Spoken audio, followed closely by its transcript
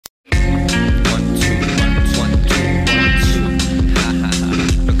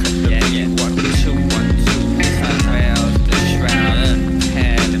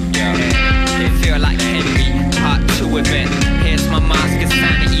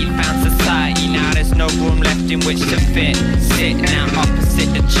which to fit. Sitting out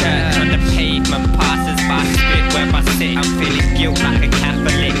opposite the church on the pavement, passers by spit where I sit. I'm feeling guilt like a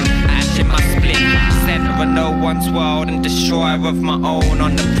Catholic, ash in my split. Center of no one's world and destroyer of my own.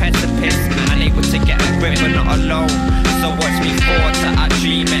 On the precipice, unable to get a grip but not alone. So watch me fall till I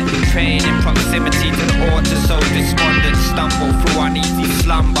dream it, praying in proximity to the altar. So despondent, stumble through uneasy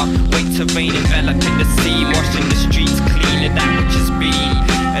slumber. Wait to rain enveloping the sea, washing the streets clean of that which has been.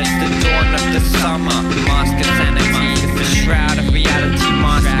 As the dawn of the summer, mask of sanity, the shroud of reality,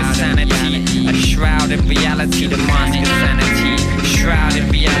 mask of sanity, a shroud in reality, the mask of sanity, shroud in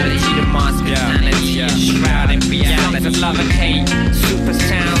reality, the mask of sanity, shroud in reality of love and hate, super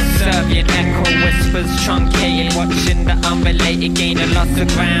sound, Serbian echo whispers truncated, watching the unrelated gain a loss of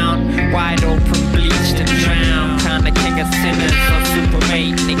ground, wide open, bleached and drowned, crown the king of sinners on Super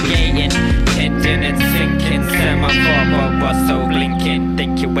 8, negating, hinting and sinking, semi-forward, was so blinking,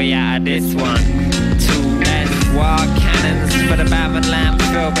 think your way out of this one. Two less war cannons for the barren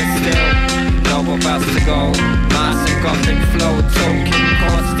landfill, but still nowhere else to go. Mass and gothic flow, token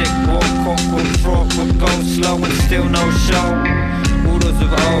caustic, walk up with fraught with go slow and still no show.